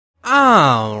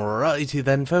Alrighty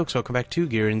then, folks, welcome back to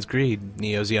Giren's Greed,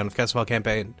 Zeon of Casval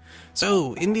campaign.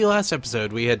 So, in the last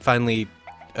episode, we had finally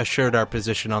assured our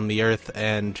position on the Earth,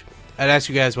 and I'd asked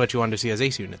you guys what you wanted to see as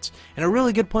ace units, and a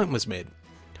really good point was made.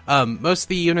 Most of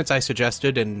the units I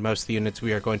suggested, and most of the units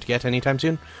we are going to get anytime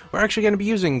soon, we're actually going to be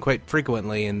using quite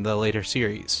frequently in the later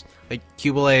series. Like,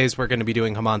 Cubelays, we're going to be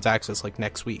doing Hamon's Axis, like,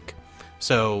 next week.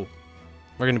 So,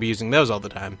 we're going to be using those all the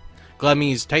time.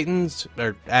 Glemmy's Titans,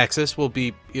 or Axis, will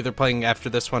be either playing after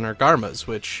this one or Garma's,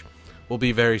 which will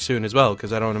be very soon as well,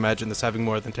 because I don't imagine this having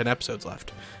more than 10 episodes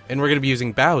left. And we're going to be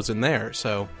using Bawoos in there,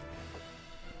 so...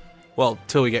 well,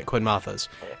 till we get Queen Mothas.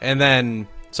 And then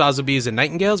Sazabis and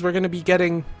Nightingales we're going to be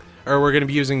getting... or we're going to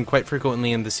be using quite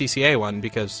frequently in the CCA one,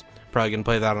 because I'm probably going to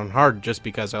play that on hard, just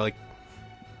because I like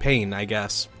pain, I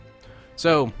guess.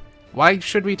 So, why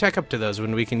should we tech up to those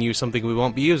when we can use something we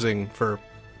won't be using for...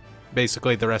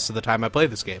 basically the rest of the time I play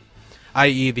this game,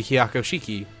 i.e. the Hyaku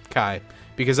Shikis Kai,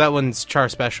 because that one's char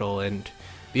special, and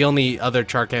the only other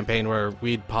char campaign where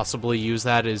we'd possibly use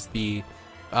that is the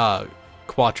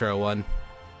Quattro one.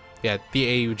 Yeah, the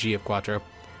AUG of Quattro.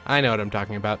 I know what I'm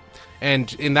talking about.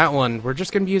 And in that one, we're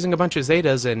just going to be using a bunch of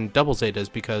Zetas and double Zetas,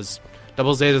 because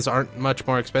double Zetas aren't much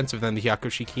more expensive than the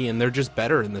Hyaku Shikis, and they're just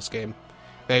better in this game.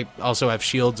 They also have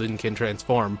shields and can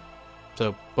transform,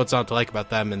 so what's not to like about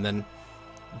them? And then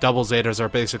double Zetas are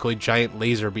basically giant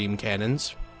laser beam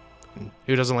cannons.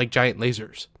 Who doesn't like giant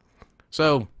lasers?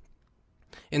 So,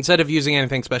 instead of using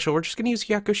anything special, we're just going to use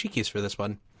Hyaku Shikis for this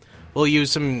one. We'll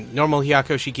use some normal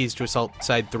Hyaku Shikis to assault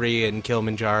Side 3 and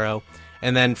Kilimanjaro.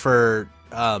 And then for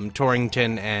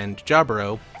Torrington and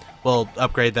Jaburo, we'll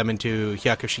upgrade them into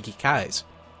Hyaku Shiki Kais.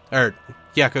 Or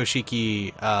Hyaku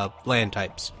Shiki land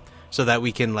types. So that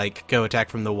we can like go attack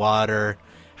from the water,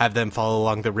 have them follow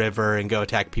along the river, and go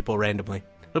attack people randomly.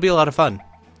 It'll be a lot of fun.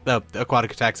 The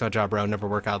aquatic attacks on Jaburo never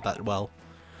work out that well.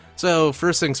 So,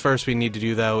 first things first we need to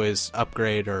do, though, is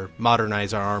upgrade or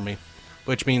modernize our army.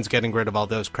 Which means getting rid of all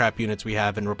those crap units we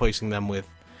have and replacing them with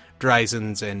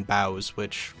Dressiens and Bawoos,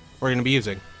 which we're going to be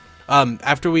using.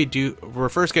 After we do, we're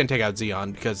first going to take out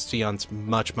Zeon, because Zeon's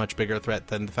much, much bigger threat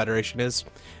than the Federation is.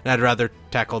 And I'd rather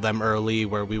tackle them early,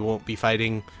 where we won't be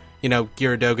fighting, you know,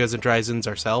 Gyaradogas and Dressiens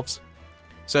ourselves.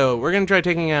 So, we're going to try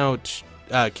taking out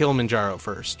Kilimanjaro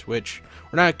first, which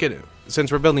we're not going to,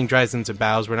 since we're building Dressiens and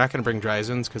Bawoos, we're not going to bring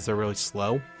Dressiens because they're really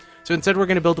slow. So instead we're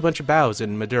going to build a bunch of Bawoos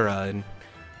in Madura and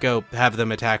go have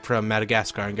them attack from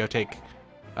Madagascar and go take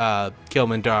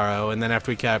Kilimanjaro, and then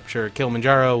after we capture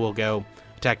Kilimanjaro, we'll go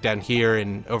attack down here,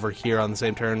 and over here on the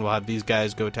same turn we'll have these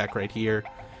guys go attack right here,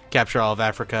 capture all of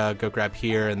Africa, go grab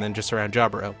here, and then just surround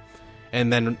Jaburo.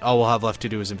 And then all we'll have left to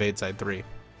do is invade Side 3.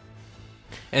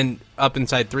 And up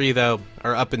inside 3, though,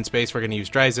 or up in space, we're going to use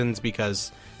Dressiens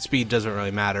because speed doesn't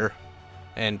really matter,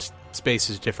 and space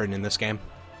is different in this game.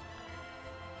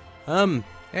 And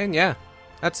yeah,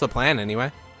 that's the plan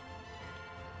anyway.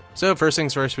 So first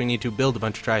things first, we need to build a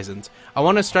bunch of Dressiens. I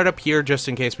want to start up here just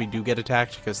in case we do get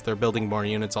attacked, because they're building more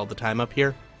units all the time up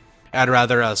here. I'd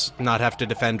rather us not have to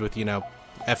defend with, you know,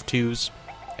 F2s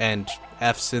and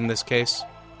Fs in this case.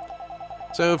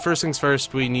 So first things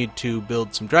first, we need to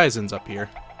build some Dressiens up here,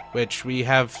 which we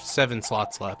have 7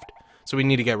 slots left. So we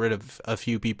need to get rid of a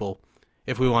few people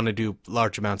if we want to do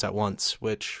large amounts at once,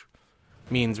 which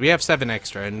means we have 7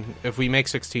 extra, and if we make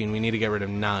 16, we need to get rid of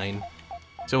 9.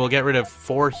 So we'll get rid of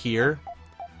 4 here,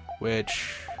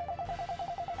 which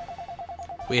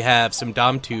we have some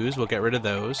Dom 2s, we'll get rid of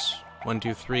those. 1,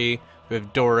 2, 3, we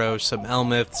have Doros, some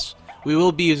Elmiths. We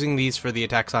will be using these for the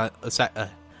attacks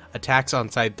on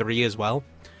Side 3 as well,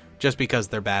 just because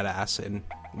they're badass, and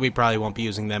we probably won't be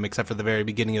using them except for the very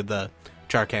beginning of the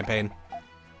char campaign.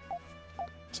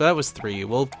 So that was 3.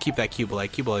 We'll keep that Cubelay.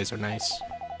 Cubelays are nice.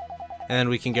 And then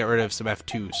we can get rid of some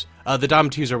F2s. The Dom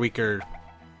 2s are weaker.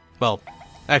 Well,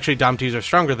 actually Dom 2s are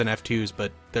stronger than F2s,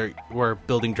 but we're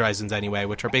building Dressiens anyway,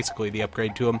 which are basically the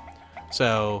upgrade to them.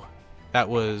 So that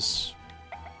was,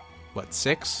 what,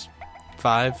 6?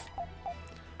 5?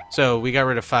 So we got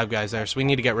rid of 5 guys there, so we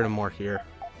need to get rid of more here.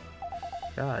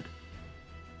 God.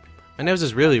 My nose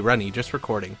is really runny, just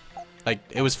recording. Like,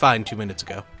 it was fine 2 minutes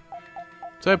ago.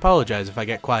 So I apologize if I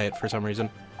get quiet for some reason.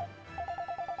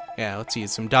 Yeah, let's see,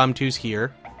 some Dom 2s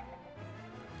here.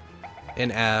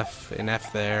 An F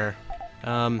there.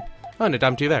 Oh, and a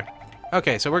Dom 2 there.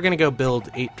 Okay, so we're gonna go build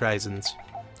 8 Dressiens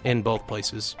in both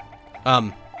places.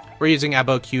 We're using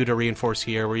Abo Q to reinforce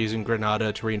here, we're using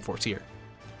Granada to reinforce here.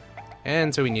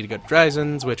 And so we need to go to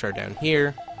Dressiens, which are down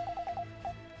here.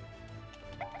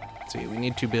 Let's see, we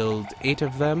need to build 8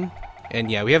 of them. And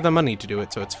yeah, we have the money to do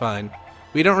it, so it's fine.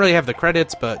 We don't really have the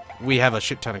credits, but we have a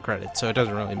shit ton of credits, so it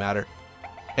doesn't really matter.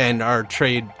 And our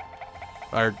trade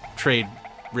our trade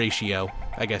ratio,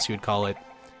 I guess you would call it,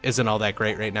 isn't all that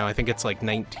great right now. I think it's like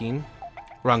 19.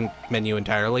 Wrong menu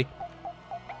entirely.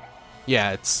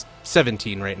 Yeah, it's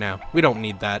 17 right now. We don't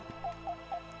need that.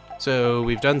 So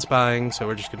we've done spying, so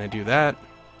we're just gonna do that.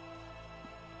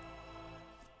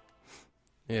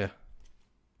 Yeah.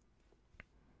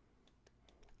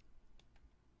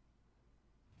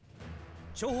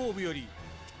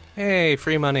 Hey,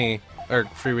 free money. Or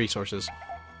free resources.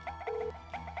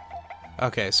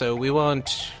 Okay, so we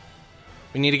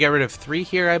need to get rid of 3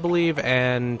 here, I believe,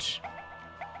 and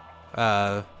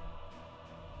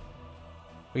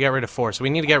we got rid of 4, so we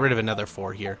need to get rid of another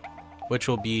 4 here, which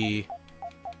will be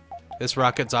this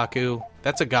rocket Zaku.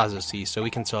 That's a Gaza C, so we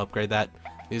can still upgrade that.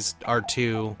 Is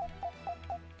R2.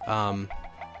 We'll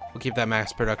keep that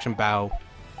max production bow.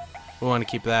 We want to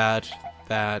keep that.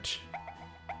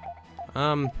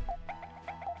 We'll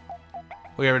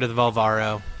get rid of the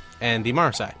Volvaro and the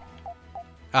Marseille.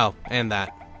 Oh, and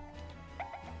that.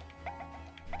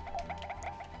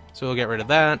 So we'll get rid of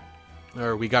that.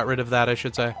 Or we got rid of that, I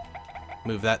should say.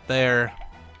 Move that there.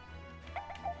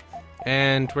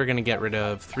 And we're going to get rid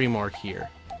of 3 more here.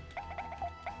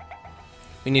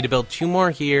 We need to build 2 more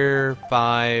here,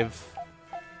 5.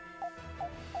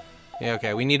 Yeah,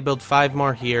 okay, we need to build 5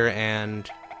 more here, and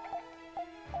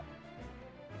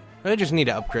I just need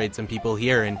to upgrade some people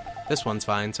here, and this one's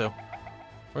fine, so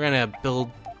we're going to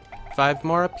build 5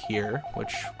 more up here,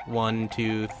 which 1,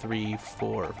 2, 3,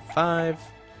 4, 5.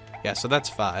 Yeah, so that's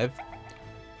 5.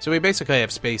 So we basically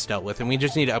have space dealt with, and we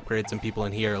just need to upgrade some people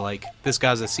in here, like this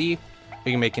Gaza C,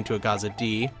 we can make into a Gaza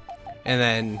D, and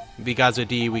then the Gaza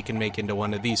D we can make into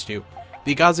one of these 2.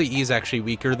 The Gaza E is actually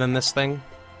weaker than this thing.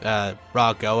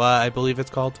 Ra Goa, I believe it's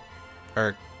called.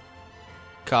 Or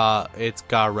it's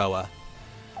Garoa.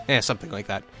 Yeah, something like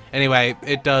that. Anyway,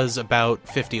 it does about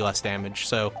 50 less damage,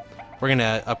 so we're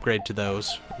gonna upgrade to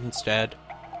those instead.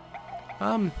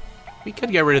 We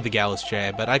could get rid of the Gallus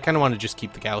J, but I kinda want to just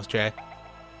keep the Gallus J.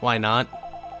 Why not?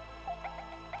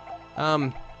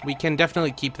 We can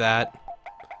definitely keep that.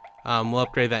 We'll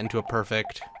upgrade that into a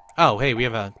perfect. Oh, hey, we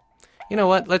have a... You know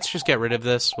what? Let's just get rid of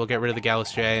this. We'll get rid of the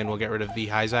Gallus J, and we'll get rid of the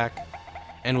Hyzak.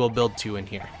 And we'll build 2 in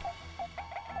here.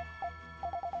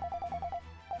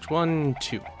 1,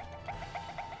 2.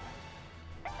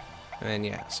 And then,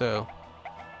 yeah, so...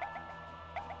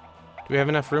 Do we have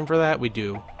enough room for that? We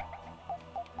do.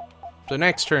 So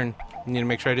next turn, we need to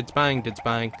make sure I did spying.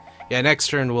 Yeah, next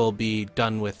turn we'll be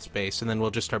done with space, and then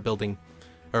we'll just start building...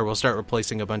 Or we'll start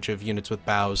replacing a bunch of units with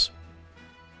bows.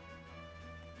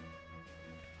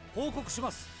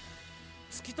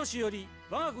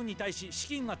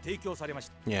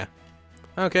 Yeah.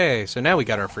 Okay, so now we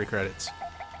got our free credits.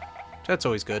 That's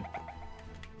always good.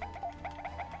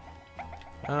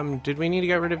 Did we need to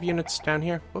get rid of units down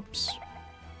here? Whoops.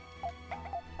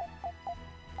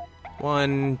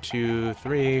 1, 2,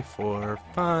 3, 4,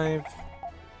 5.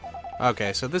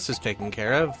 Okay, so this is taken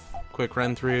care of. Quick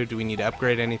run through. Do we need to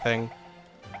upgrade anything?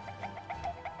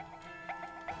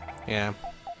 Yeah.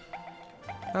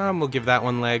 We'll give that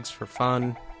one legs for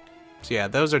fun. So yeah,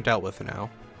 those are dealt with now.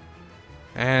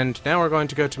 And now we're going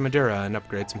to go to Madeira and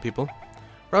upgrade some people.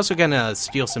 We're also gonna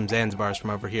steal some Zanzibars from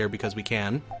over here because we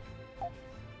can.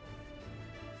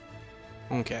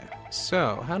 Okay,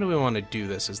 so how do we want to do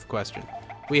this is the question.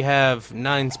 We have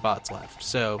 9 spots left,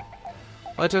 so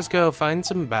let us go find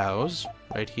some bows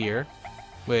right here,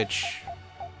 which,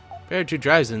 compared to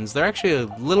Dressiens, they're actually a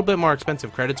little bit more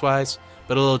expensive credits-wise,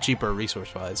 but a little cheaper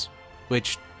resource-wise,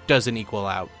 which doesn't equal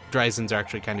out. Dressiens are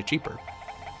actually kind of cheaper.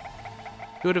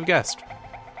 Who would have guessed?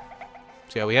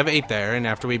 So yeah, we have 8 there, and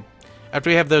after we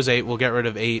have those 8, we'll get rid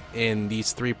of 8 in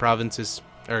these 3 provinces,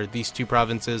 or these 2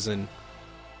 provinces, and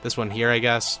this one here, I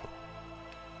guess.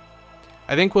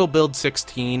 I think we'll build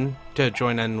 16 to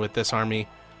join in with this army,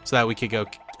 so that we could go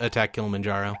attack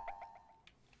Kilimanjaro.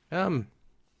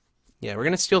 Yeah, we're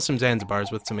gonna steal some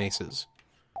Zanzibars with some aces.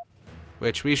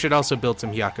 Which we should also build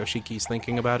some Hyaku Shikis,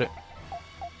 thinking about it.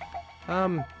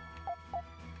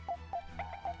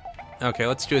 Okay,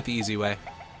 let's do it the easy way.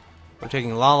 We're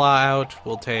taking Lala out,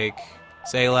 we'll take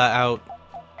Zayla out.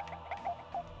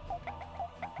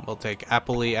 We'll take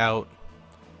Apoli out.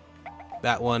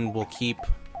 That one we'll keep.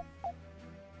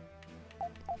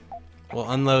 We'll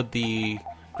unload the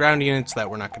ground units that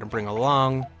we're not going to bring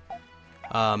along.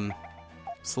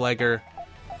 Slegger.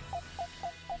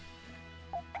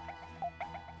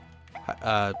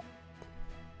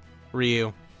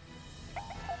 Ryu.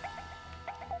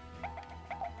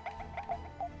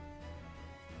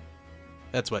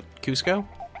 That's what, Cusco?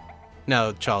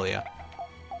 No, Chalia.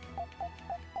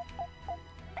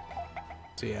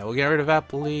 So yeah, we'll get rid of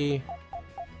Apoli.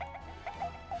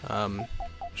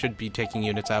 should be taking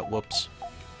units out. Whoops.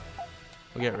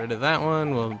 We'll get rid of that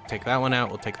one. We'll take that one out.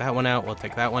 We'll take that one out. We'll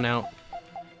take that one out.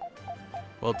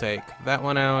 We'll take that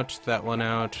one out. That one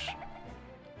out.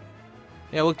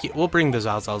 Yeah, we'll bring the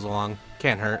Zazals along.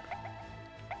 Can't hurt.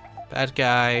 That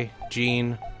guy,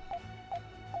 Gene.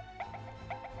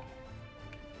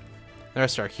 The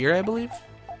rest are here, I believe.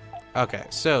 Okay,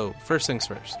 so first things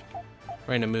first. We're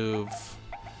going to move.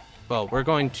 Well, we're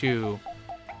going to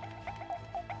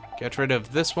get rid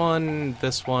of this one,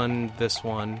 this one, this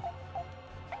one,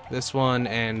 this one,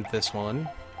 and this one.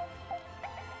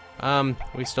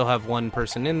 We still have one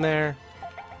person in there,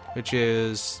 which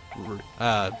is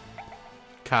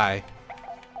Kai.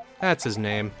 That's his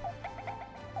name.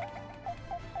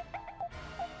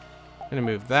 Gonna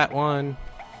move that one.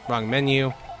 Wrong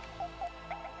menu.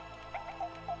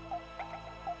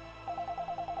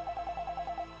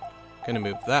 Gonna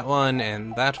move that one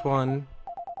and that one.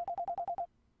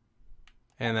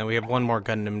 And then we have one more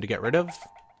Gundam to get rid of.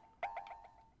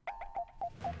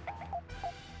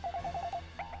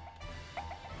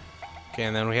 Okay,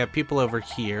 and then we have people over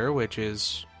here, which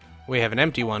is... We have an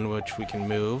empty one, which we can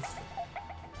move.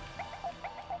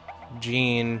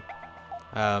 Gene.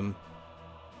 Can't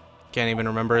even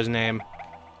remember his name.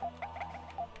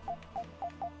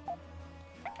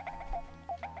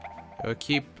 We'll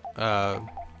keep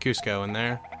Cusco in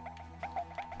there.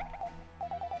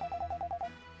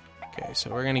 Okay,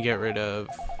 so we're gonna get rid of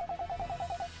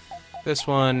this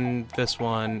one,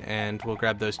 and we'll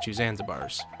grab those two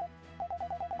Zanzibars.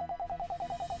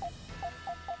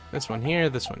 This one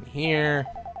here,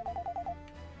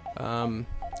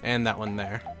 and that one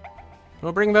there.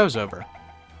 We'll bring those over.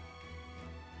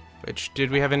 Which,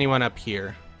 did we have anyone up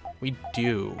here? We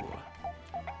do.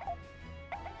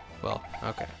 Well,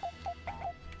 okay.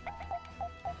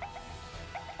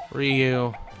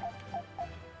 Ryu.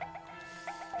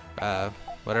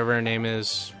 Whatever her name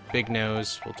is. Big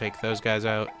Nose. We'll take those guys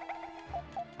out.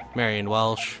 Marion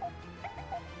Welsh.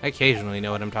 I occasionally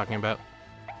know what I'm talking about.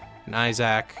 And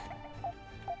Isaac.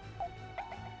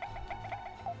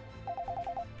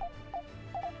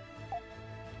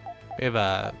 We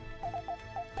have,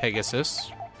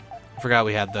 Pegasus. I forgot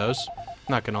we had those.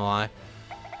 Not gonna lie.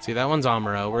 See, that one's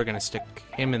Amuro. We're gonna stick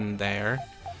him in there.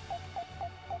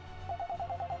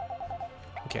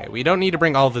 Okay, we don't need to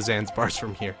bring all the Zanzibars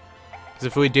from here. Because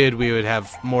if we did, we would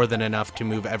have more than enough to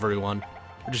move everyone.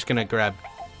 We're just gonna grab...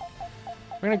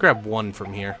 We're gonna grab one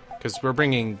from here. Because we're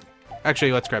bringing...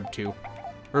 Actually, let's grab two.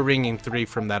 We're bringing 3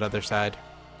 from that other side.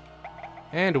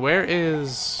 And where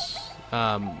is...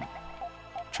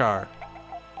 Char?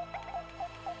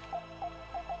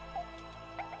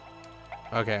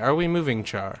 Okay, are we moving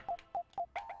Char?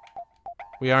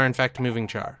 We are, in fact, moving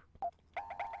Char.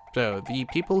 So, the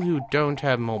people who don't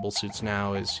have mobile suits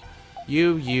now is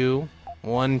you,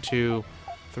 1, 2,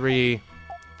 3,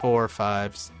 4,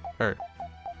 5, or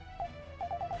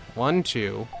 1,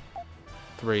 2,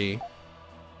 3,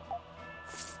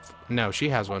 no, she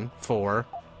has one, 4,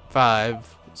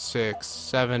 5, 6,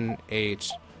 7,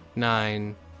 8,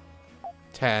 9,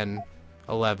 10,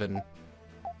 11,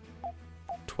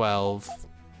 12,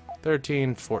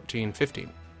 13, 14,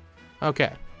 15.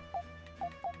 Okay.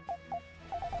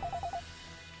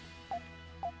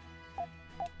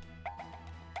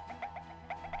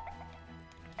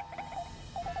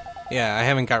 Yeah, I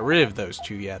haven't got rid of those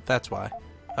two yet, that's why.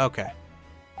 Okay.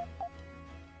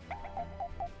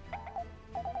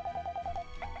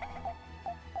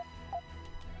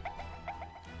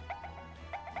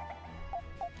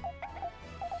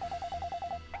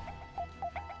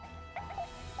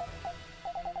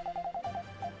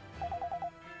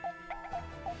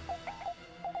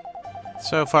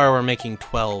 So far, we're making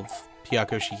 12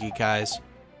 Hyaku Shikis,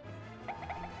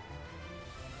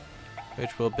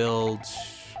 which will build...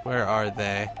 Where are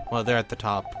they? Well, they're at the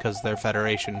top, because they're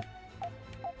Federation.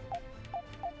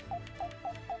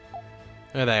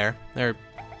 They're there. They're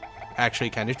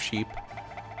actually kind of cheap.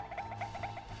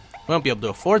 We won't be able to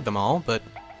afford them all, but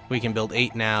we can build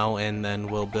 8 now, and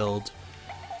then we'll build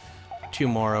 2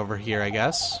 more over here, I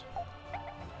guess.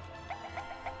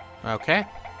 Okay.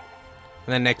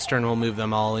 And then next turn we'll move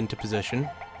them all into position.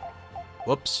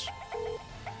 Whoops.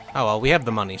 Oh well, we have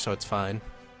the money, so it's fine.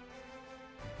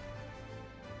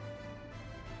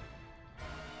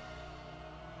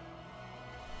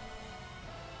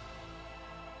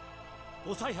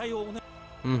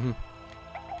 Mm-hmm.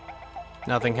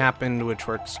 Nothing happened, which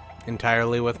works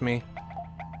entirely with me.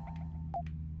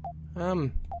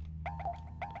 While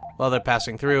they're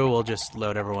passing through, we'll just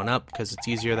load everyone up, because it's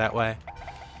easier that way.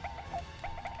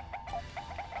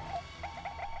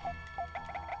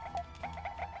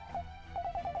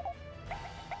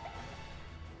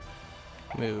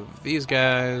 Move these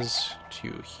guys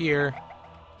to here.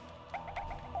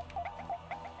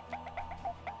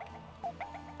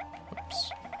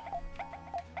 Oops.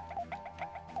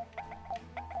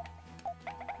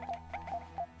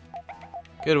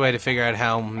 Good way to figure out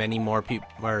how many more people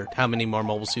or how many more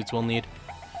mobile suits we'll need.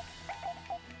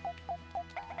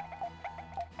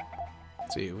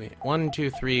 Let's see, 1, 2,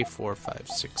 3, 4, 5,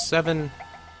 6, 7.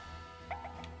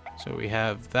 So we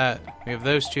have that. We have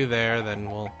those two there. Then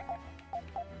we'll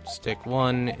stick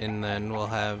 1, and then we'll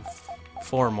have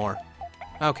 4 more.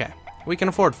 Okay, we can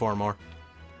afford 4 more.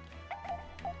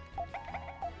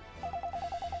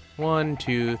 1,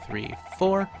 2, 3,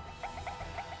 4.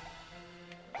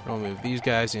 We'll move these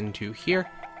guys into here.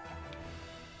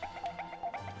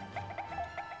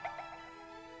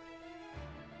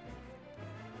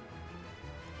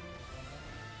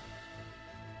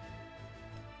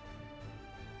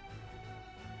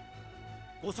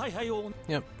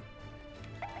 Yep.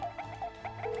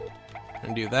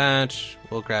 And do that.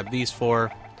 We'll grab these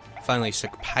 4. Finally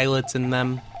stick pilots in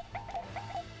them.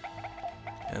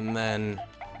 And then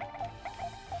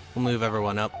we'll move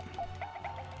everyone up.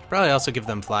 Probably also give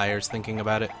them flyers, thinking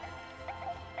about it.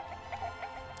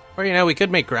 Or, you know, we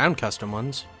could make ground custom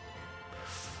ones.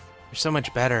 They're so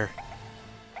much better.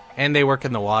 And they work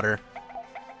in the water.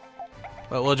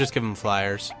 But we'll just give them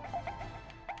flyers.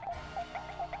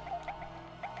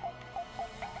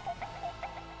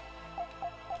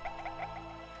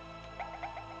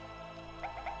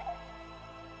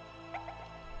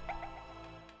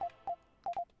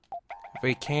 If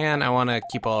we can, I want to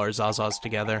keep all our Zazas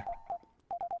together.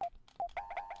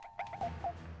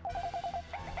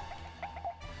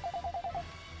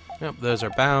 Yep, those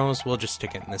are Bawoos. We'll just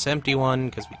stick it in this empty one,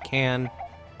 because we can.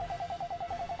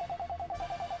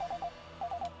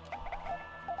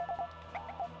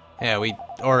 Yeah, we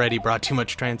already brought too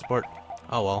much transport.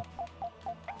 Oh well.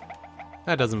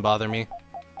 That doesn't bother me.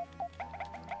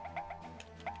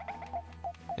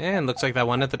 And looks like that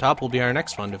one at the top will be our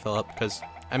next one to fill up, because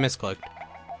I misclicked.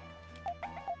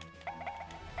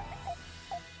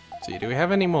 Let's see, do we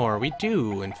have any more? We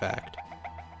do, in fact.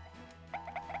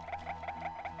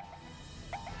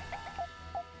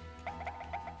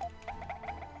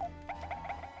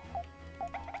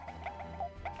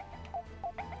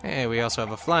 Hey, we also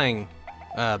have a flying,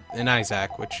 an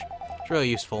Isaac, which is really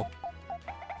useful.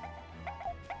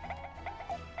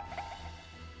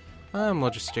 We'll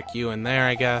just stick you in there,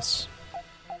 I guess.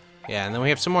 Yeah, and then we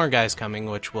have some more guys coming,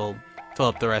 which will fill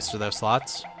up the rest of those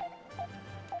slots.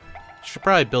 Should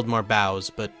probably build more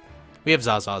Bawoos, but we have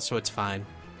Zazas, so it's fine.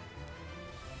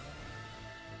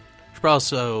 Should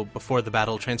also, before the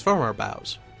battle, transform our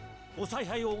Bawoos.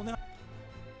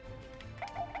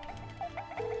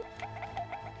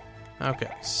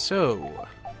 Okay, so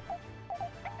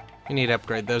we need to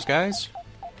upgrade those guys.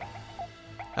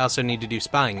 I also need to do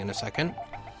spying in a second.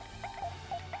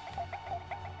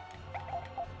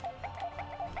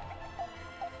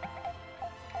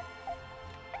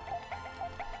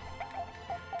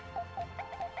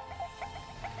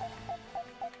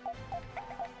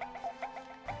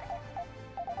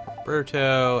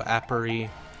 Roberto, Apiary.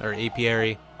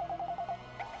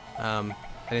 I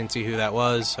didn't see who that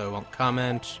was, so I won't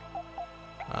comment.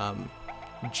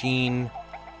 Gene.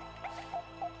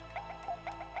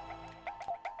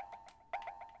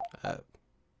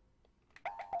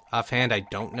 Offhand, I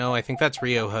don't know. I think that's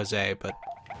Rio Jose, but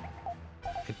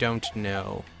I don't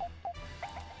know.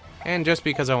 And just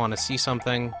because I want to see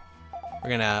something, we're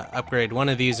gonna upgrade one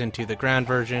of these into the ground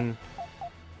version,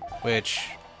 which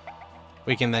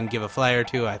we can then give a flyer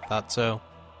to. I thought so.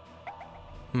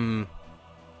 Do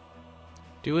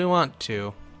we want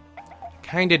to?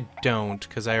 Kinda don't,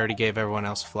 because I already gave everyone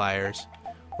else flyers.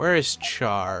 Where is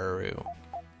Charu?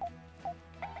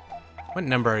 What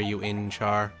number are you in,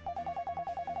 Char?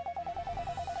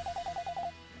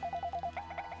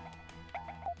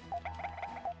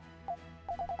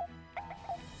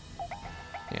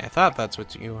 Yeah, I thought that's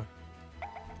what you were.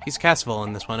 He's Casval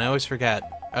in this one, I always forget.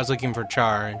 I was looking for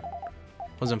Char and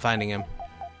wasn't finding him.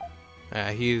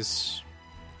 He's...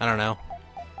 I don't know.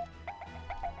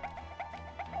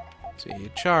 Let's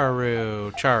see,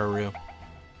 Charu.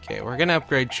 Okay, we're gonna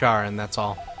upgrade Char and that's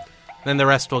all. Then the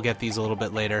rest will get these a little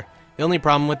bit later. The only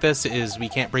problem with this is we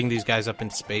can't bring these guys up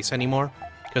into space anymore,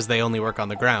 because they only work on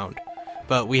the ground.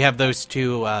 But we have those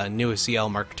two new CL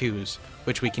Mark IIs,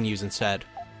 which we can use instead.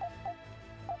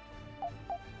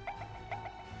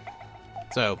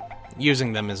 So,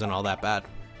 using them isn't all that bad.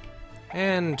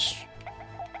 And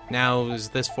now is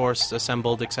this force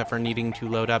assembled except for needing to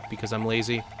load up because I'm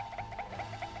lazy?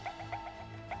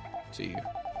 Let's see.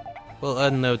 We'll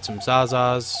unload some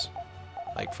Zazas.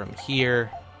 like from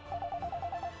here.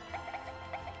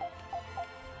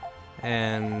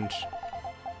 And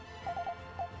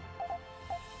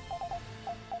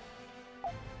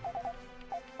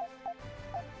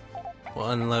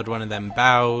we'll unload one of them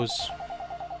Bawoos,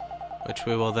 which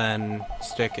we will then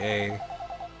stick a...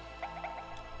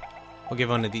 We'll give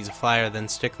one of these a flyer, then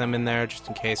stick them in there just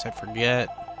in case I forget.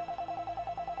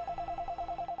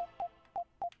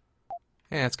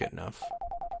 Yeah, that's good enough.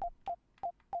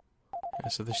 Yeah,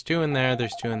 so there's 2 in there,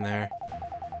 there's 2 in there.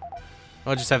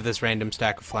 I'll just have this random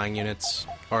stack of flying units,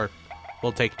 or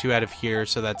we'll take 2 out of here,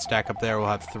 so that stack up there will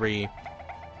have 3.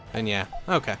 And yeah,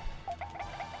 okay.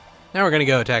 Now we're gonna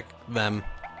go attack them.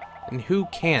 And who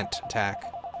can't attack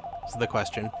is the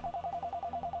question.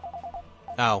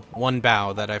 Oh, 1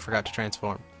 bow that I forgot to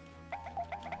transform.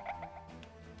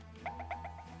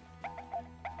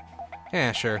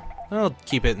 Yeah, sure. I'll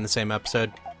keep it in the same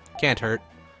episode. Can't hurt.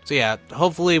 So yeah,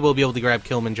 hopefully we'll be able to grab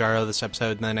Kilimanjaro this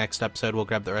episode, and the next episode we'll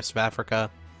grab the rest of Africa.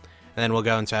 And then we'll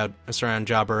go and surround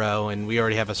Jabaro, and we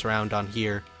already have a surround on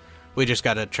here. We just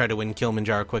gotta try to win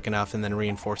Kilimanjaro quick enough and then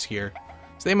reinforce here.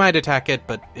 So they might attack it,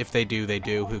 but if they do, they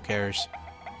do. Who cares?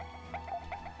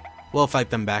 We'll fight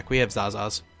them back. We have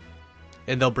Zazas.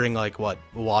 And they'll bring, like, what?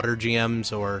 Water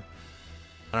GMs or,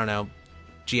 I don't know,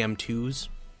 GM2s?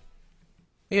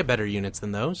 They have better units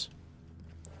than those.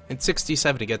 And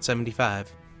 67 to get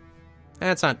 75.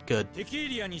 That's not good.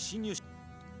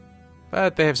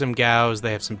 But they have some Gaos,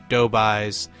 they have some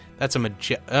Dobais. That's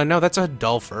a no, that's a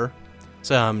Dulfer.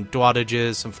 Some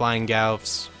Dwadages, some Flying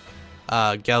Gaufs,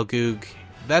 Galgoog.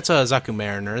 That's a Zaku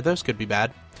Mariner. Those could be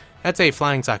bad. That's a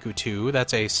Flying Zaku 2.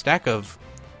 That's a stack of...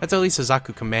 That's at least a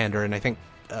Zaku Commander, and I think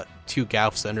 2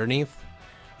 Gaufs underneath.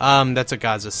 That's a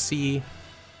Gaza C.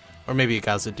 Or maybe a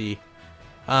Gaza D.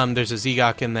 There's a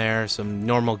Zegok in there, some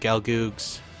normal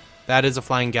Galgoogs. That is a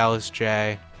Flying Gallus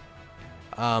J.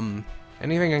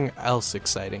 Anything else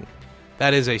exciting?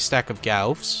 That is a stack of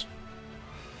Gaufs.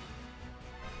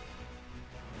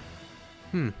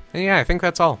 And yeah, I think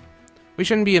that's all. We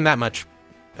shouldn't be in that much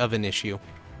of an issue.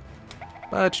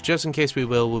 But just in case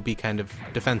we'll be kind of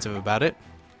defensive about it.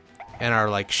 And our,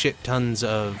 like, shit tons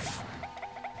of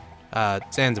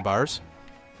Zanzibars.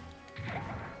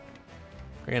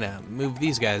 We're gonna move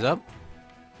these guys up.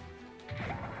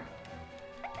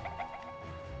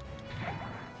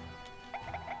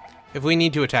 If we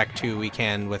need to attack 2, we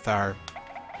can with our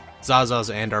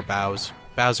Zazas and our Bawoos.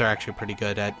 Bawoos are actually pretty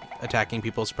good at attacking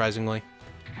people, surprisingly.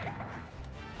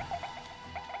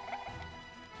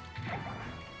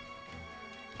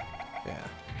 Yeah.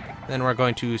 Then we're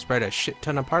going to spread a shit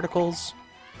ton of particles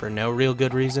for no real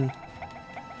good reason.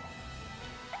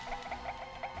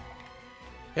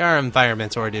 Our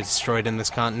environment's already destroyed in this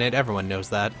continent, everyone knows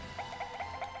that.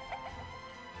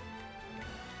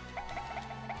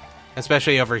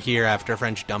 Especially over here after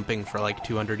French dumping for like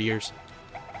 200 years.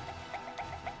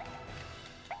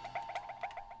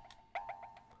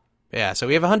 Yeah, so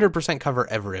we have 100% cover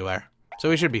everywhere. So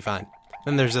we should be fine.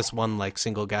 Then there's this one like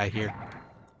single guy here.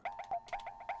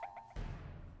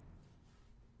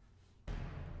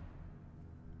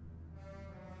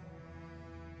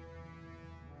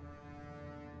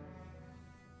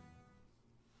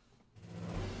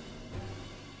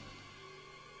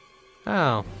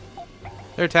 Oh.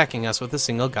 They're attacking us with a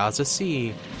single Gaza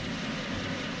C.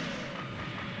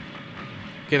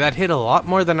 Okay, that hit a lot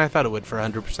more than I thought it would for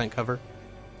 100% cover.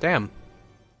 Damn.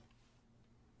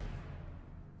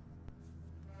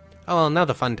 Oh, well, now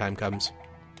the fun time comes.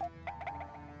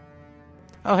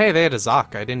 Oh, hey, they had a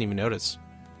Zok. I didn't even notice.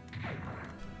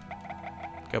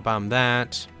 Go bomb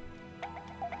that.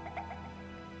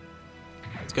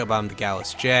 Let's go bomb the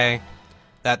Gallus J.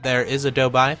 That there is a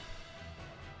Dobai.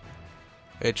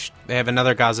 Which, they have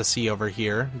another Gaza C over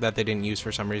here that they didn't use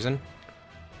for some reason.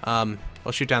 We'll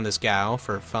shoot down this Gao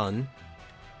for fun.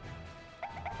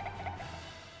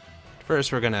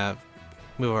 First, we're gonna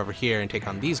move over here and take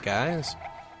on these guys.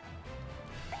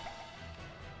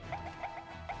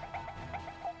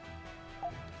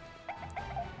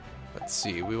 Let's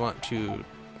see, we want to...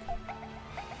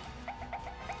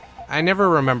 I never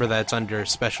remember that it's under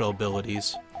special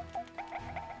abilities.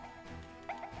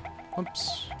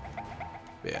 Oops.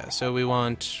 Yeah, so we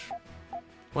want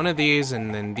one of these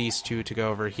and then these 2 to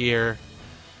go over here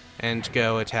and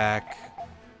go attack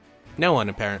no one,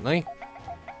 apparently.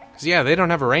 Because, yeah, they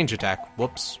don't have a range attack.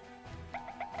 Whoops.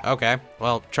 Okay,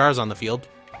 well, Char's on the field.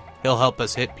 He'll help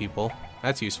us hit people.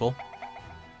 That's useful.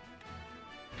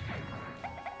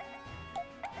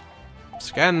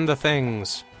 Scan the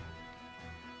things.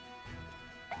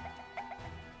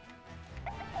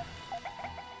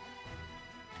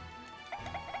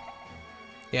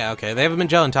 Yeah, okay. They have a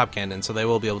Magellan top cannon, so they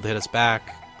will be able to hit us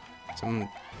back.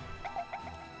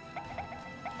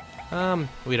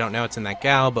 We don't know what's in that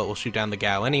Gao, but we'll shoot down the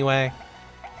Gao anyway.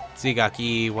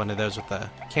 Zigaki, one of those with the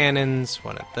cannons,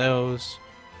 one of those.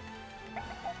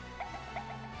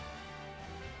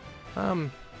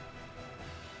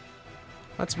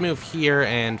 Let's move here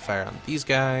and fire on these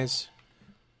guys.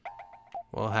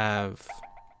 We'll have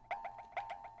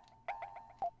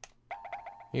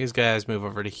these guys move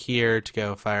over to here to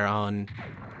go fire on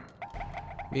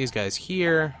these guys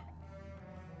here.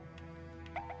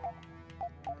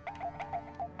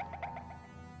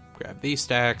 Grab these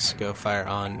stacks, go fire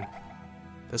on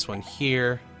this one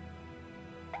here.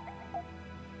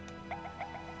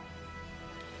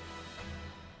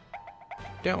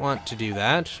 Don't want to do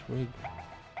that.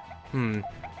 We're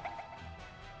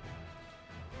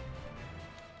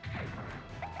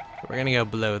gonna go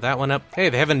blow that one up. Hey,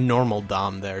 they have a normal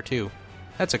Dom there too.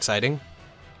 That's exciting.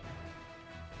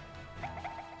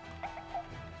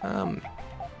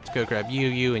 Let's go grab you,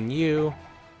 you, and you.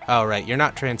 Oh, right, you're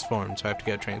not transformed, so I have to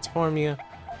go transform you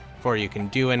before you can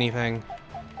do anything.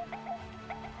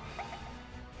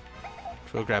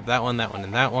 So we'll grab that one,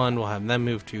 and that one. We'll have them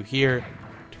move to here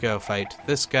to go fight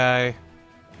this guy.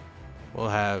 We'll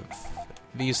have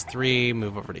these three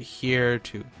move over to here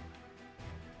to...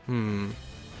 I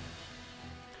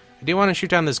do want to shoot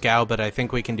down this Gao, but I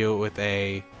think we can do it with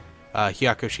a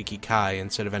Hyaku Shikis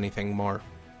instead of anything more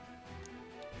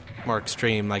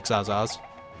extreme like Zazaz.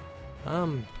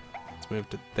 Let's move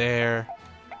to there.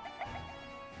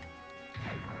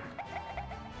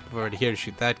 Move over to here to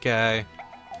shoot that guy.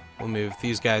 We'll move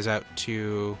these guys out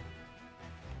to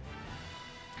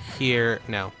here.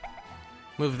 No.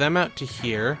 Move them out to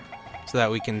here so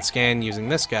that we can scan using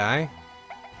this guy.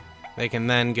 They can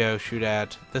then go shoot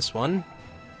at this one.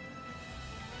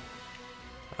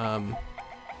 We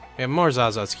have more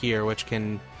Zazas here, which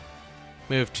can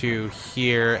move to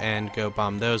here and go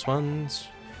bomb those ones.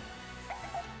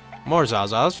 More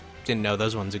Zazas. Didn't know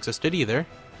those ones existed either.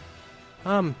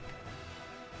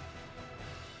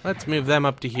 Let's move them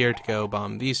up to here to go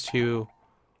bomb these two.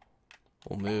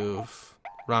 We'll move...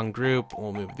 wrong group.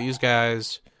 We'll move these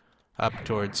guys up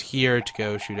towards here to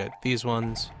go shoot at these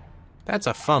ones. That's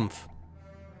a Fumph.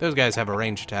 Those guys have a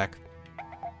range attack.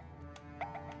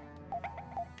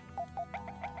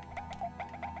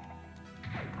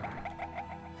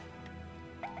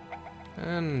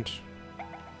 And...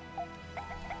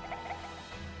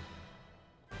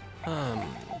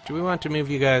 do we want to move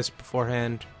you guys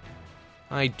beforehand?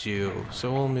 I do,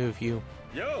 so we'll move you.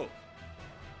 Yo!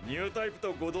 New type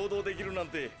to ご同道できるなん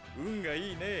て運が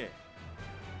いいね。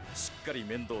しっかり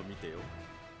面倒見てよ。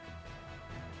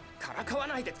からかわ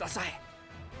ないでください。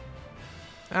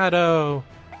Ado!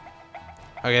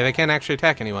 Okay, they can't actually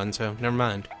attack anyone, so never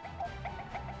mind.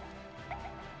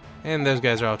 And those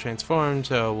guys are all transformed,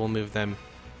 so we'll move them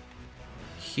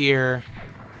here.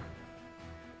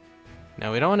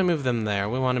 No, we don't want to move them there.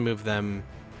 We want to move them...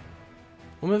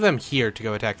 We'll move them here to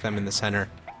go attack them in the center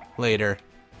later.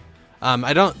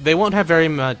 They won't have very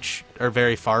much or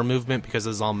very far movement because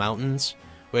it's all mountains,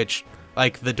 which,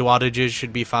 like, the Dwadages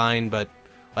should be fine, but,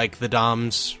 like, the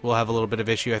Doms will have a little bit of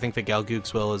issue. I think the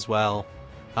Gelgooks will as well.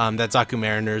 That Zaku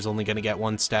Mariner is only going to get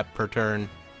one step per turn.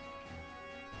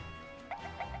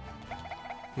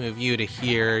 Move you to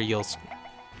here. You'll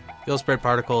spread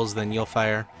particles, then you'll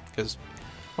fire. Because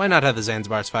why not have the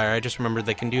Zanzibars fire? I just remembered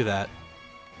they can do that.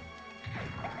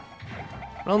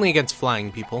 But only against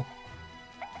flying people.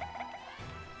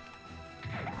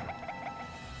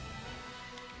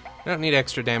 Don't need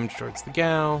extra damage towards the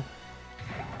Gao.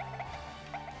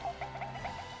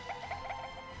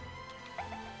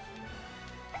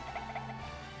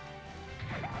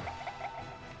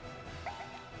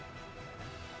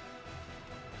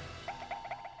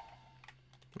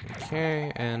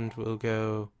 Okay, and we'll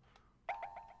go...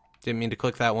 Didn't mean to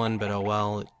click that one, but oh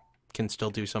well, it can still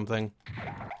do something.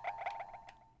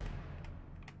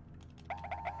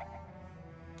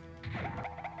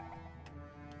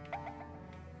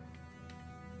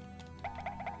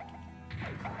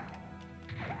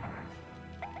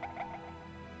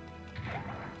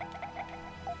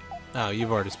 Oh,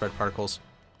 you've already spread particles.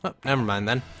 Oh, never mind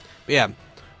then. But yeah,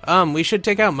 we should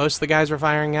take out most of the guys we're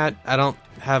firing at. I don't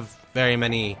have very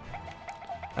many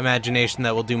imagination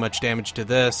that will do much damage to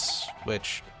this,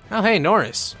 which... Oh, hey,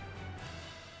 Norris.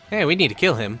 Hey, we need to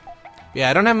kill him. Yeah,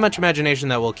 I don't have much imagination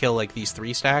that will kill, like, these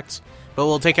 3 stacks, but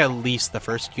we'll take at least the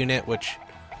first unit, which,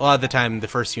 a lot of the time, the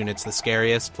first unit's the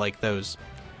scariest, like those,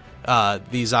 the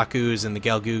Zakus and the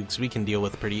Gelgooks we can deal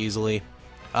with pretty easily.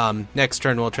 Next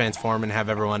turn we'll transform and have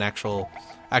everyone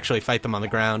actually fight them on the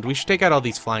ground. We should take out all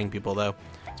these flying people, though.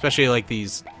 especially like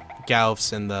these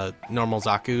Gaufs and the normal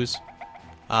Zakus.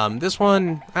 This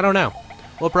one, I don't know.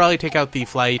 We'll probably take out the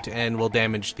flight and we'll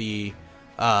damage the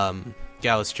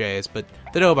Gallus Jays, but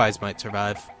the Dobais might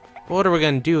survive. But what are we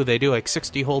going to do? They do like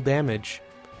 60 whole damage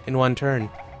in one turn.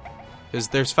 Because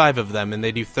there's 5 of them and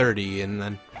they do 30, and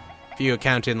then if you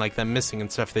account in like them missing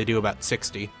and stuff, they do about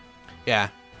 60. Yeah.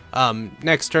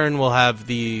 Next turn we'll have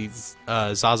the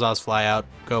Zazas fly out,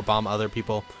 go bomb other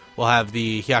people. We'll have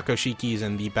the Hyaku Shikis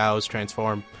and the Bawoos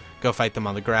transform, go fight them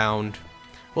on the ground.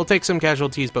 We'll take some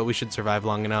casualties, but we should survive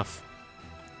long enough.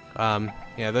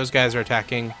 Yeah, those guys are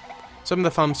attacking. Some of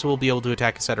the Fumps will be able to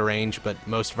attack us at a range, but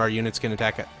most of our units can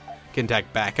attack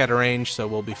back at a range, so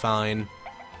we'll be fine.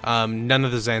 None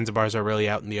of the Zanzibars are really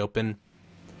out in the open,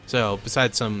 so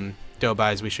besides some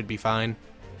Dobais, we should be fine.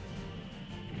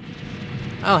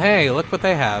 Oh hey, look what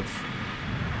they have.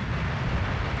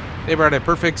 They brought a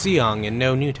perfect Zeong and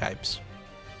no new types.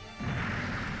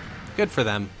 Good for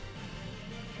them.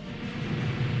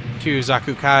 2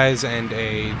 Zaku Kais and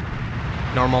a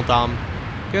normal Dom.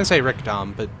 I'm gonna say Rick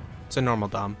Dom, but it's a normal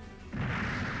Dom.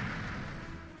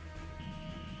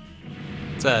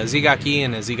 It's a Zigak E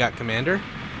and a Zigak Commander.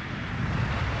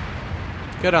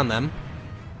 Good on them.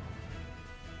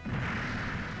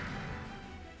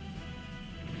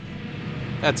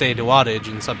 That's a Dewattage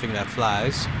and something that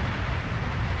flies.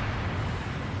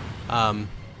 Oh,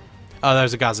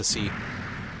 there's a Gaza C.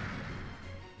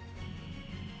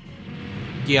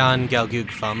 Gihren, Galgug,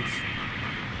 Fump.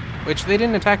 Which, they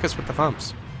didn't attack us with the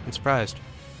Fumps. I'm surprised.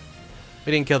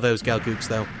 We didn't kill those Galgugs,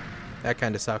 though. That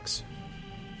kinda sucks.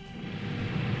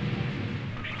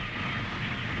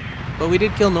 But we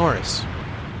did kill Norris.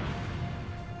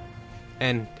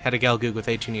 And had a Galgug with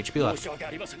 18 HP left.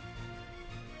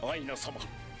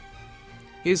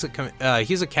 He's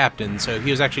a captain, so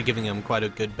he was actually giving him quite a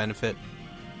good benefit.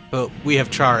 But we have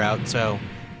Char out, so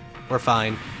we're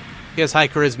fine. He has high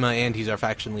charisma, and he's our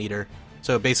faction leader.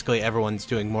 So basically everyone's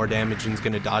doing more damage and is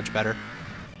going to dodge better.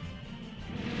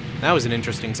 That was an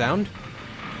interesting sound.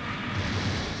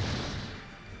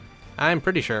 I'm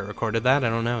pretty sure it recorded that. I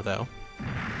don't know, though.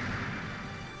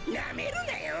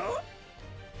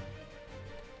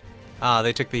 Ah,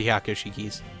 they took the Hyaku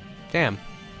Shikis. Damn.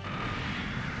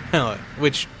 Oh,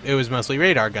 which, it was mostly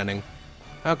radar gunning.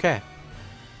 Okay.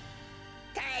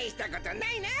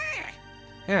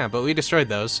 Yeah, but we destroyed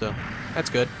those, so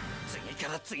that's good.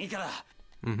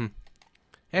 Mm-hmm.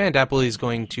 And Appley's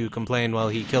going to complain while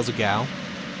he kills a Gao.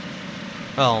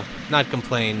 Well, not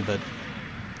complain, but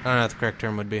I don't know what the correct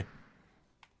term would be.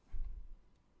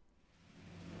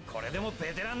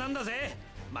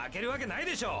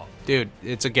 Dude,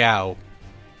 it's a Gao.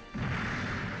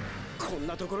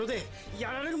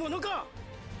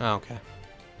 Oh, okay.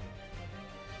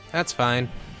 That's fine.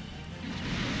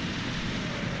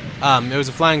 It was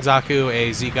a Flying Zaku,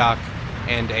 a Zigak,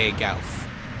 and a Gauf.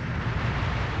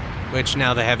 Which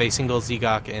now they have a single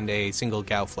Zigak and a single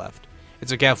Gauf left.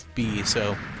 It's a Gauf B,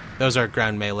 so those are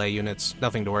ground melee units.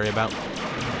 Nothing to worry about.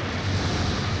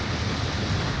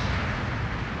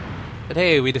 But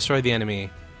hey, we destroyed the enemy.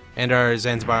 And our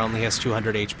Zanzibar only has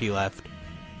 200 HP left.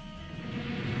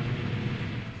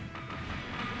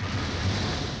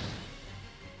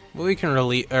 Well, we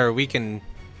can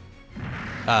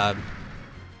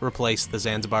replace the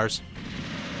Zanzibars.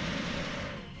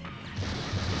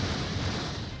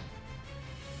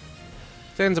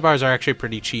 Zanzibars are actually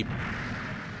pretty cheap.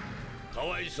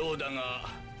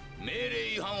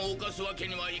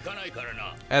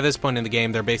 At this point in the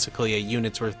game, they're basically a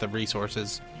unit's worth of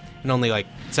resources, and only like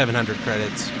 700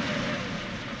 credits.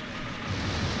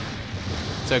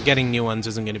 So getting new ones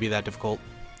isn't going to be that difficult.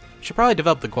 Should probably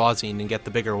develop the Guazine and get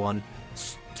the bigger one.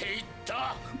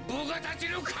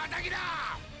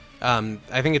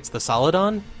 I think it's the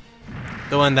Solidon?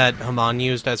 The one that Haman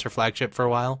used as her flagship for a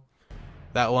while.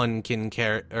 That one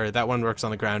that one works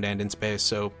on the ground and in space,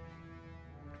 so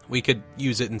we could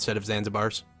use it instead of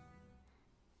Zanzibars.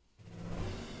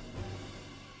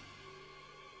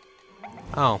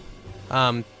 Oh.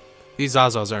 These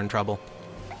Zazas are in trouble.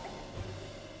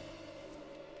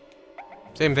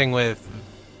 Same thing with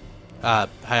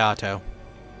Hayato.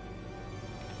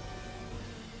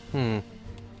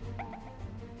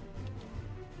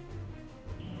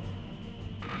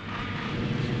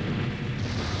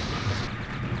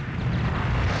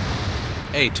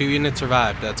 Hey, 2 units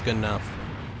survived. That's good enough.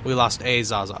 We lost a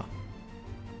Zaza.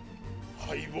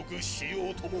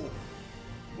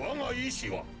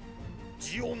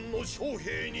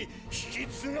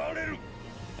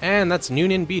 And that's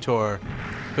Noonan Beator,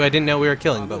 who I didn't know we were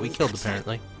killing, but we killed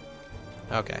apparently.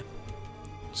 Okay.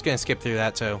 Just gonna skip through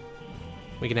that so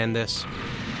we can end this.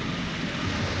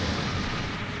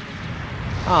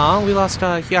 Aw, we lost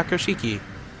Hyaku Shiki.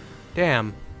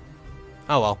 Damn.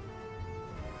 Oh well.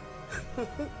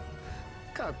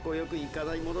 かっこよくいか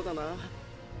ないものだな。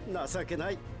情け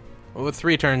ない。 Well, with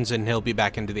 3 turns and he'll be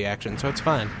back into the action, so it's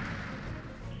fine.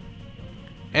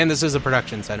 And this is a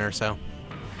production center, so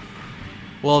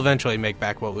we'll eventually make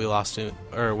back what we lost to,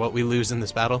 or what we lose in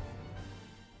this battle.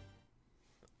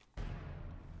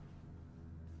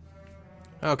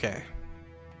 Okay.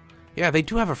 Yeah, they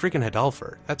do have a freaking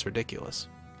Hidalfer. That's ridiculous.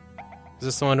 Is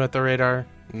this the one with the radar?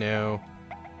 No.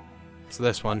 It's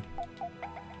this one.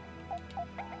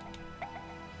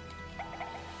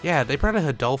 Yeah, they brought a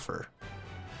Hidalfer.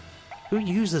 Who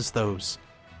uses those?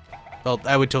 Well,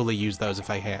 I would totally use those if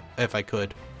I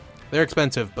could. They're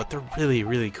expensive, but they're really,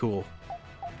 really cool.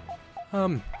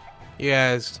 You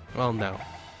guys, well, no.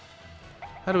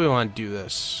 How do we want to do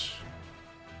this?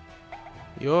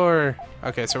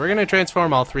 Okay, so we're gonna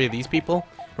transform all 3 of these people.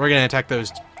 We're gonna attack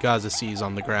those Gaza Seas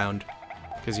on the ground.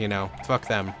 Because, you know, fuck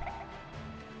them.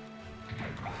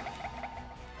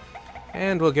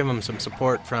 And we'll give them some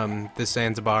support from this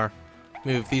Zanzibar.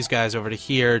 Move these guys over to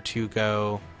here to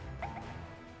go...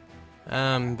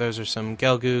 those are some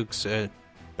Gelgoogs,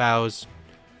 Bawoos.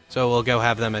 So we'll go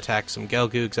have them attack some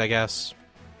Gelgoogs, I guess.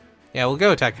 Yeah, we'll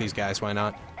go attack these guys, why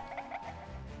not?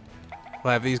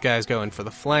 We'll have these guys go in for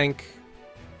the flank.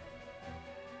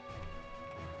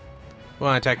 We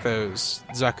want to attack those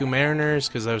Zaku Mariners,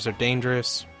 because those are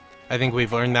dangerous. I think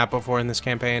we've learned that before in this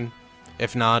campaign.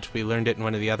 If not, we learned it in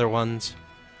one of the other ones.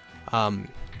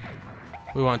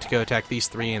 We want to go attack these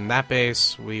 3 in that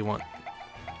base. We'll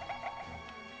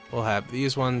have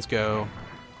these ones go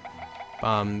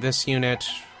bomb this unit.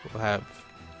 We'll have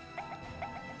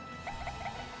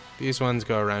these ones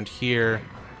go around here.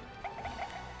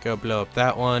 Go blow up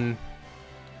that one.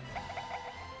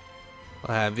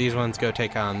 We'll have these ones go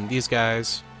take on these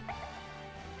guys.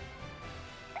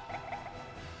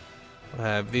 We'll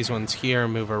have these ones here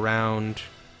move around.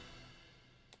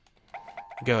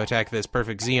 Go attack this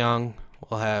perfect Zeon.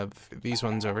 We'll have these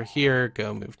ones over here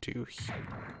go move to...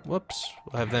 Whoops.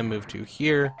 We'll have them move to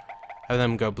here. Have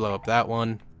them go blow up that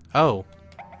one. Oh.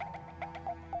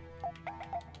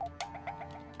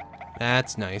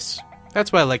 That's nice.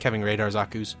 That's why I like having radar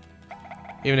Zakus.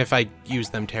 Even if I use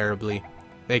them terribly,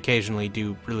 they occasionally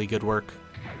do really good work.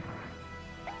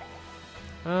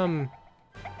 Do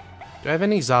I have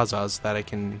any Zazas that I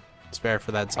can spare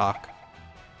for that Zak?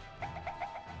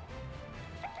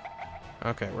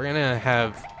 Okay, we're gonna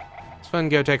have this one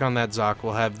go take on that Zak.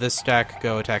 We'll have this stack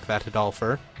go attack that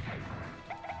Hidalfer.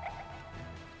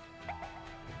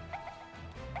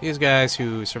 These guys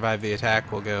who survive the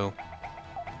attack will go...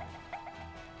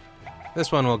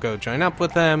 This one will go join up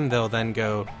with them. They'll then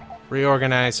go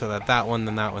reorganize so that that one,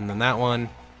 then that one, then that one.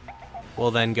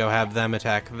 We'll then go have them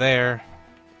attack there.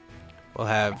 We'll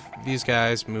have these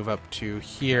guys move up to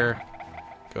here.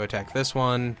 Go attack this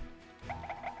one.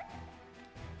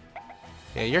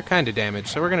 Yeah, you're kind of damaged,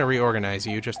 so we're going to reorganize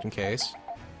you just in case.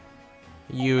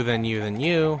 You, then you, then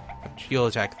you. You'll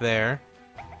attack there.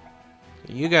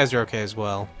 You guys are okay as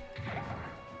well.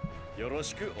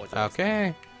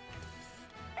 Okay.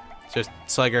 It's just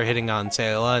Slugger hitting on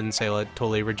Sayla, and Sayla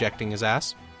totally rejecting his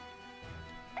ass.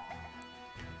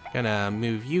 Gonna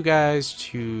move you guys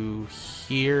to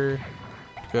here.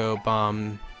 Go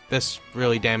bomb this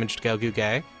really damaged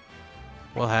Gelgooge.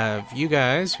 We'll have you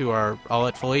guys, who are all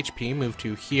at full HP, move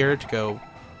to here to go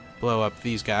blow up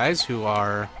these guys, who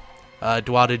are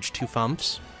Dwadage 2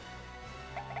 Fumps.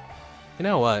 You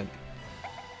know what?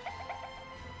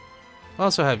 We'll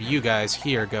also have you guys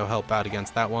here go help out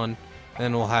against that one.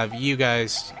 Then we'll have you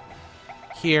guys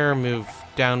here move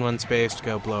down 1 space to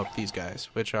go blow up these guys,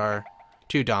 which are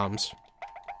 2 Doms.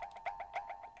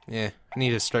 Yeah, I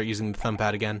need to start using the thumb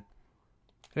pad again.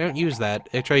 I don't use that.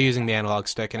 I try using the analog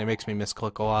stick and it makes me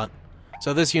misclick a lot.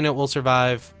 So this unit will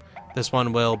survive, this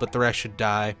one will, but the rest should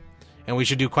die. And we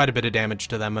should do quite a bit of damage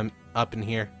to them up in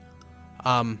here.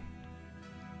 And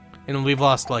we've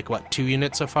lost like, what, 2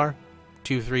 units so far?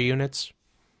 2, 3 units?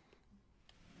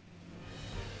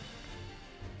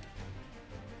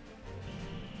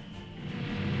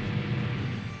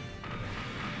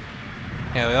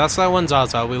 Yeah, we lost that one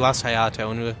Zaza, we lost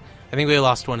Hayato, and I think we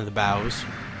lost one of the Bawoos.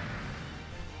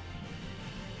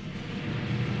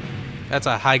 That's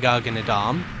a Hygog and a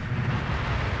Dom.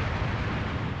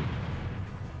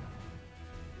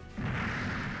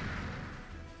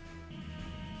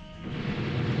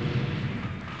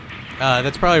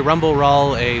 That's probably Rumble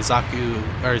Roll, a Zaku,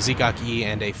 or Zigaki,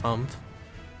 and a Fump.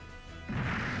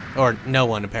 Or no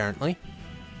one, apparently.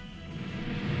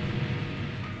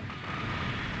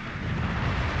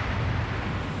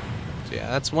 So yeah,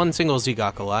 that's one single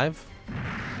Zigak alive.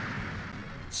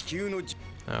 地球の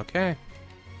Okay.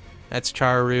 That's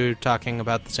Charu talking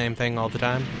about the same thing all the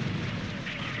time.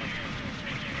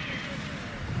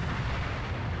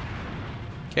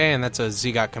 Okay, and that's a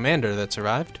Zegot commander that's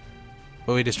arrived.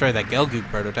 But we destroyed that Gelgoog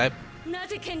prototype. な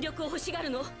ぜ権力を欲しがる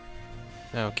の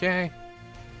Okay.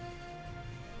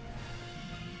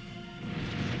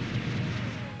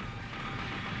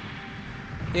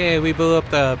 Yeah, we blew up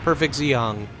the perfect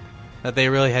Zeong that they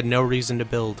really had no reason to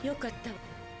build. よかったわ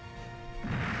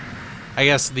I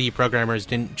guess the programmers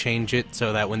didn't change it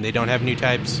so that when they don't have new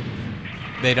types,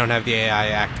 they don't have the AI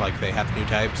act like they have new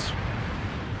types.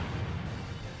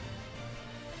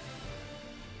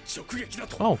 直撃だ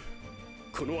と Oh,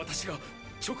 この私が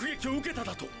直撃を受けた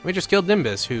だと we just killed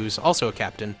Nimbus, who's also a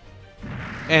captain.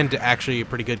 And actually a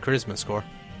pretty good charisma score.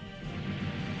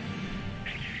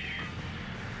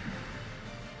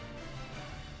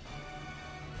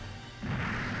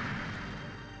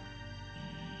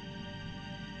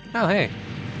 Oh, hey.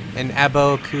 An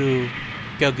Aboku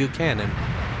Gelgoog cannon.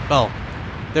 Well,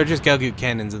 they're just Gelgoog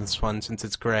cannons in this one since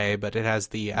it's gray, but it has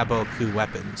the Aboku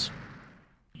weapons.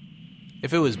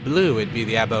 If it was blue, it'd be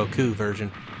the Aboku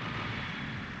version.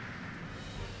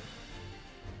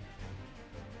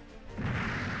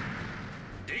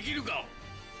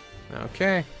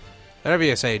 Okay. Whatever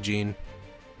you say, Gene.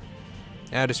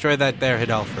 Now destroy that there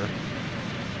Hidalfer.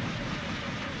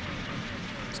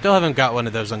 Still haven't got one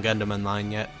of those on Gundam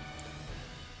Online yet.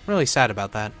 I'm really sad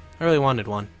about that. I really wanted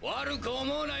one.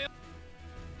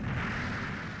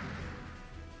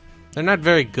 They're not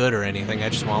very good or anything, I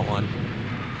just want one.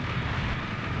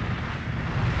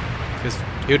 Because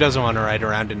who doesn't want to ride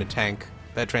around in a tank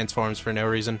that transforms for no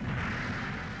reason?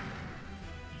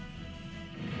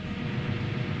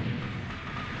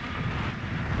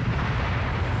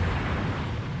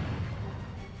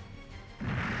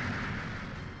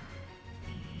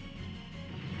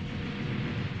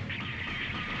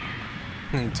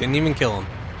 Didn't even kill him.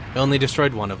 We only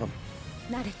destroyed one of them.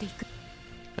 慣れていく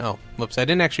Oh, whoops, I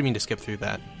didn't actually mean to skip through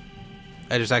that.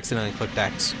 I just accidentally clicked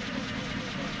X.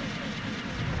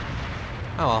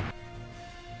 Oh well.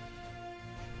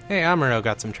 Hey, Amuro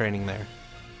got some training there.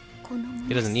 この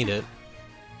He doesn't need it.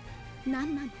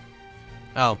 何なの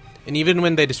Oh, and even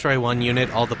when they destroy one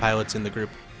unit, all the pilots in the group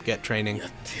get training.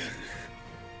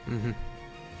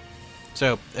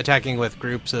 So, attacking with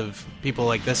groups of people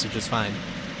like this is just fine.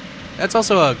 That's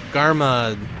also a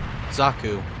Garma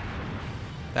Zaku.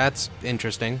 That's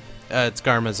interesting. It's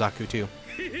Garma Zaku too.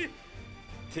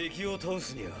 敵を倒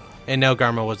すには And no,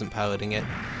 Garma wasn't piloting it.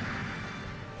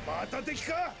 また敵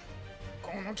か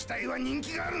この機体は人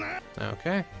気があるな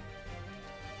Okay.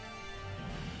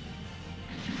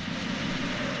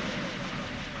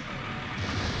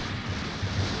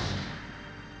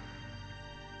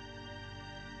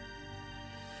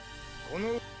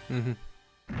 Mm-hmm.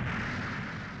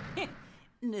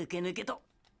 抜け抜けと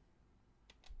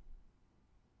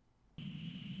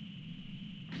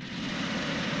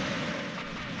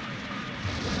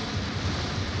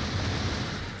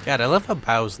God, I love how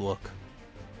Bawoos look.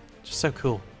 Just so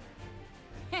cool.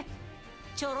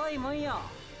 ちょろいもんよ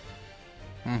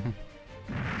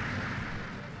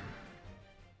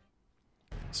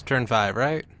It's turn 5,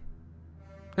 right?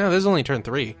 No, this is only turn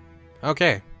 3.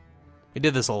 Okay. We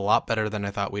did this a lot better than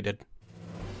I thought we did.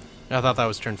 I thought that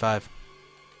was turn 5.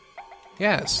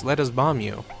 Yes, let us bomb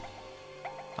you.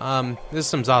 This is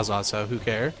some Zaza, so who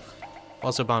cares?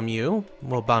 Also bomb you.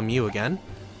 We'll bomb you again.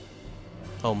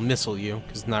 Oh, missile you,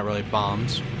 because it's not really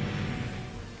bombs.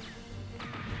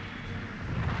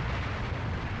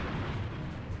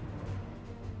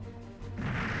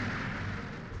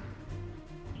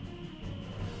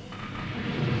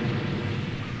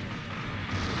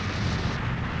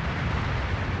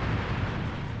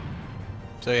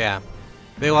 So yeah,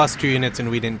 they lost 2 units and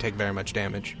we didn't take very much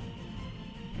damage.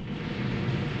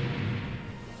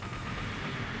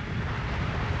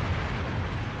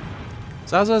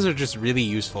 Zazas are just really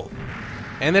useful.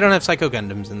 And they don't have Psycho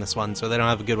Gundams in this one, so they don't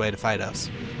have a good way to fight us.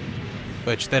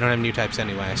 Which, they don't have new types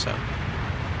anyway, so...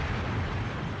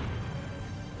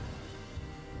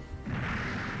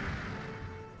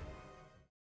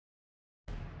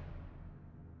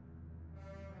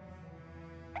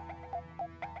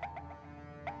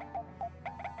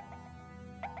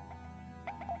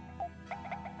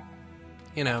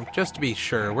 You know, just to be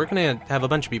sure, we're gonna have a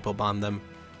bunch of people bomb them.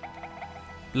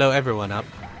 Blow everyone up.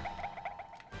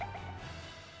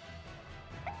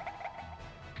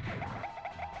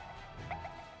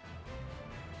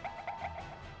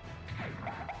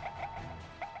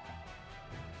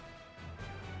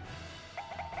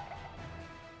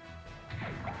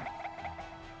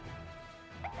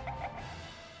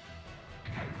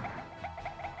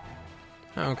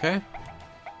 Okay.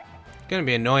 Gonna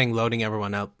be annoying loading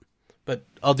everyone up. But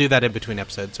I'll do that in between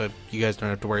episodes, so you guys don't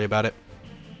have to worry about it.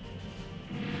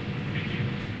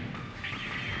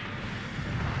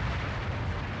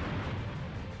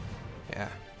 Yeah.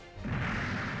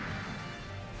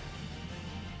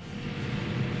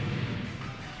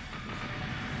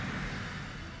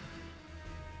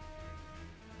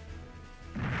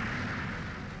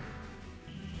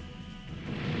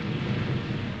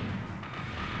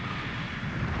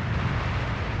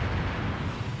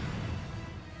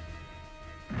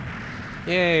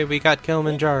 Yay, we got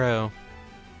Kilimanjaro.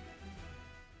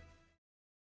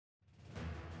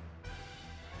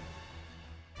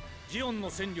 Gihren の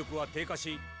戦力は低下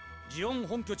し、ジオン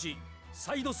本拠地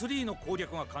サイド3の攻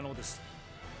略が可能です。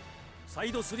サ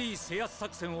イド3制圧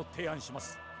作戦を提案しま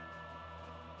す。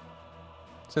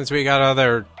Since we got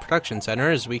other production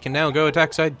centers, we can now go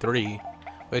attack side 3,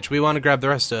 which we want to grab the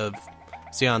rest of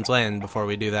Zeon's land before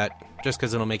we do that, just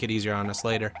because it'll make it easier on us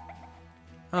later.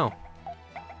 Oh.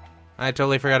 I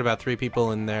totally forgot about 3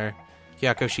 people in their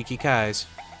Hyaku Shikis.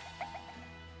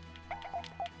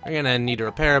 We're gonna need to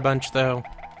repair a bunch, though.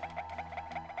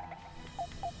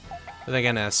 Are they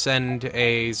gonna send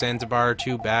a Zanzibar or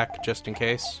 2 back, just in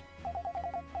case?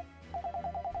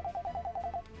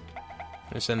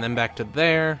 Gonna send them back to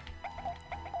there.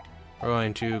 We're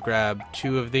going to grab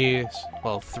 2 of these,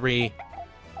 well, 3,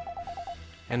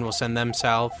 and we'll send them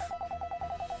south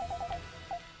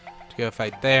to go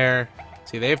fight there.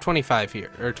 See, they have 25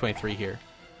 here, or 23 here.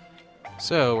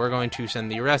 So we're going to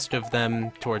send the rest of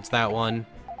them towards that one.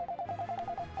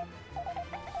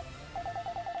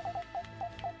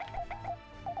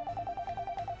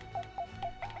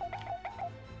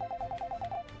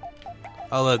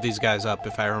 I'll load these guys up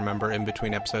if I remember in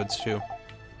between episodes too.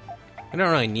 I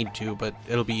don't really need to, but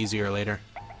it'll be easier later.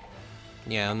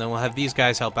 Yeah, and then we'll have these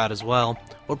guys help out as well.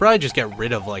 We'll probably just get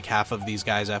rid of like half of these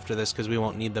guys after this because we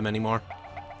won't need them anymore.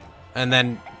 And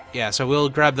then, yeah, so we'll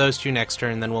grab those 2 next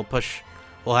turn, then we'll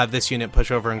have this unit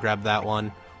push over and grab that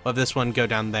one. We'll have this one go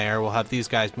down there. We'll have these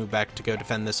guys move back to go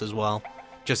defend this as well,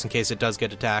 just in case it does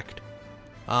get attacked.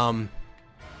 Then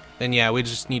yeah, we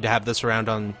just need to have this around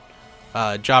on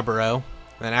Jaburo.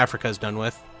 Then Africa's done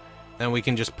with. Then we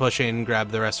can just push in, grab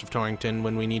the rest of Torrington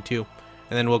when we need to,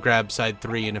 and then we'll grab side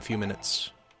 3 in a few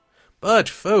minutes. But,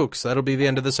 folks, that'll be the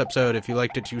end of this episode. If you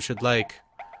liked it, you should like.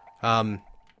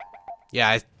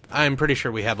 Yeah, I'm pretty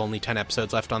sure we have only 10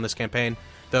 episodes left on this campaign,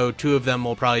 though 2 of them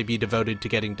will probably be devoted to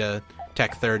getting to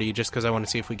Tech 30, just because I want to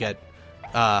see if we get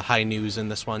high news in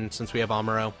this one, since we have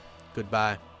Amuro.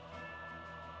 Goodbye.